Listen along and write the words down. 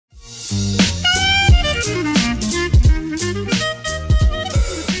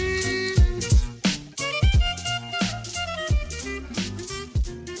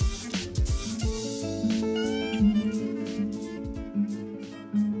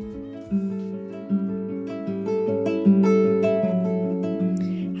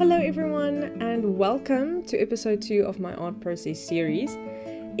Welcome to episode 2 of my art process series.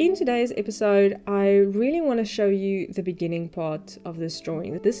 In today's episode, I really want to show you the beginning part of this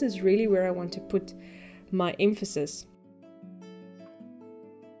drawing. This is really where I want to put my emphasis.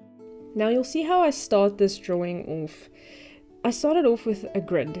 Now you'll see how I start this drawing off. I started off with a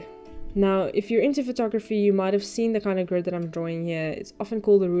grid. Now if you're into photography, you might have seen the kind of grid that I'm drawing here. It's often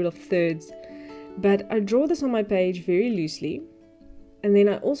called the rule of thirds, but I draw this on my page very loosely. And then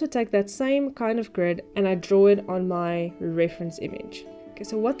I also take that same kind of grid and I draw it on my reference image. Okay,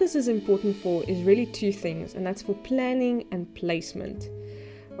 so what this is important for is really two things, and that's for planning and placement.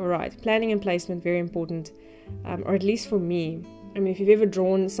 Alright, planning and placement, very important, or at least for me. I mean, if you've ever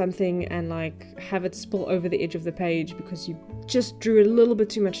drawn something and like have it spill over the edge of the page because you just drew a little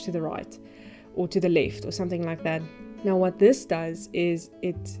bit too much to the right or to the left or something like that. Now what this does is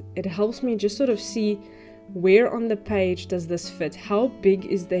it helps me just sort of see where on the page does this fit? How big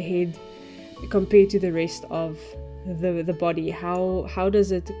is the head compared to the rest of the body? How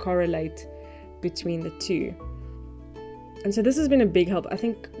does it correlate between the two? And so this has been a big help. I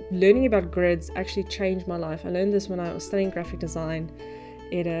think learning about grids actually changed my life. I learned this when I was studying graphic design.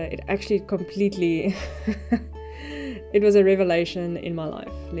 It actually completely it was a revelation in my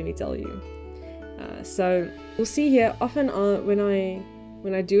life, let me tell you. So you'll see here often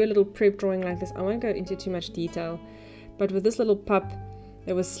when I do a little prep drawing like this, I won't go into too much detail, but with this little pup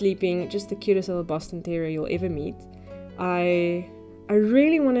that was sleeping, just the cutest little Boston Terrier you'll ever meet, I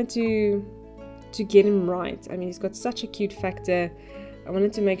really wanted to get him right. I mean, he's got such a cute factor. I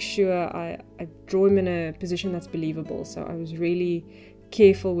wanted to make sure I draw him in a position that's believable, so I was really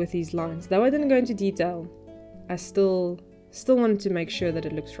careful with these lines. Though I didn't go into detail, I still wanted to make sure that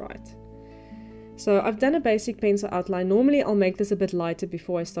it looks right. So I've done a basic pencil outline. Normally I'll make this a bit lighter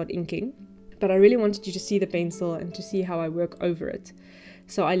before I start inking, but I really wanted you to see the pencil and to see how I work over it.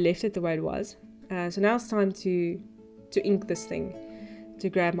 So I left it the way it was. So now it's time to ink this thing, to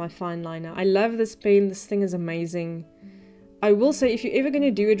grab my fine liner. I love this pen. This thing is amazing. I will say, if you're ever going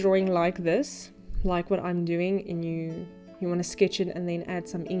to do a drawing like this, like what I'm doing, and you want to sketch it and then add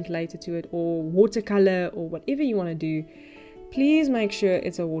some ink later to it, or watercolor, or whatever you want to do, please make sure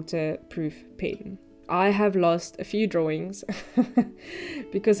it's a waterproof pen. I have lost a few drawings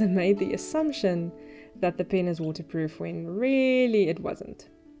because I made the assumption that the pen is waterproof when really it wasn't.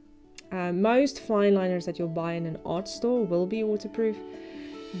 Most fine liners that you'll buy in an art store will be waterproof,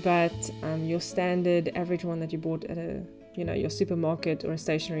 but your standard average one that you bought at your supermarket or a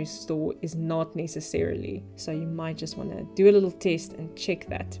stationery store is not necessarily. So you might just want to do a little test and check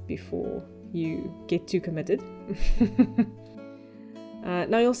that before you get too committed.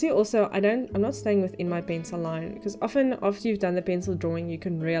 Now you'll see also I'm not staying within my pencil line, because often after you've done the pencil drawing you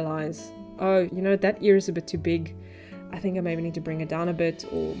can realize, oh, that ear is a bit too big, I think I maybe need to bring it down a bit,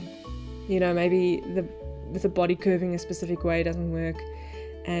 or maybe the body curving a specific way doesn't work.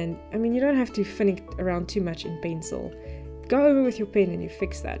 And I mean, you don't have to finick around too much in pencil. Go over with your pen and you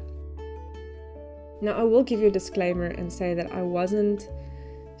fix that. Now I will give you a disclaimer and say that I wasn't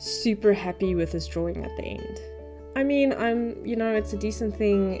super happy with this drawing at the end. I mean, it's a decent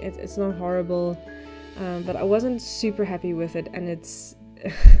thing, it's not horrible, but I wasn't super happy with it, and it's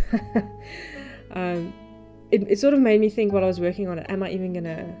it sort of made me think while I was working on it, am I even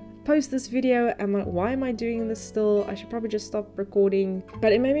gonna post this video? Why am I doing this still? I should probably just stop recording.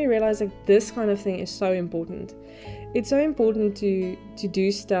 But it made me realize that this kind of thing is so important. It's so important to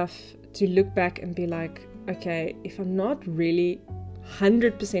do stuff, to look back and be like, okay, if I'm not really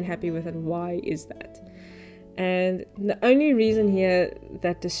 100% happy with it, why is that? And the only reason here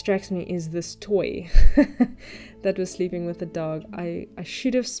that distracts me is this toy that was sleeping with the dog. I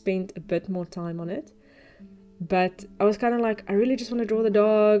should have spent a bit more time on it, but I was kind of like, I really just want to draw the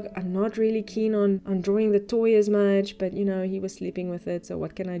dog. I'm not really keen on drawing the toy as much, but he was sleeping with it, so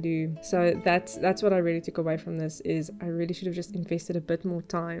what can I do? So that's what I really took away from this, is I really should have just invested a bit more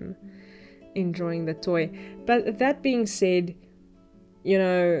time in drawing the toy. But that being said,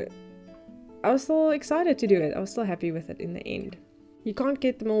 I was still excited to do it. I was still happy with it in the end. You can't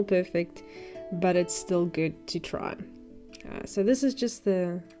get them all perfect, but it's still good to try. So this is just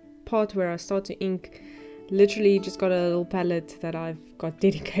the part where I start to ink. Literally just got a little palette that I've got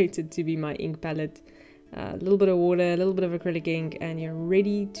dedicated to be my ink palette. A little bit of water, a little bit of acrylic ink, and you're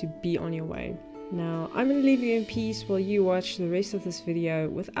ready to be on your way. Now, I'm going to leave you in peace while you watch the rest of this video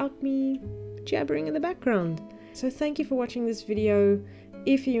without me jabbering in the background. So thank you for watching this video.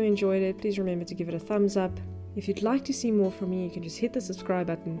 If you enjoyed it, please remember to give it a thumbs up. If you'd like to see more from me, you can just hit the subscribe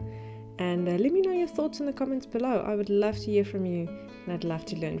button. And let me know your thoughts in the comments below. I would love to hear from you, and I'd love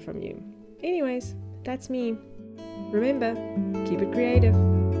to learn from you. Anyways, that's me. Remember, keep it creative.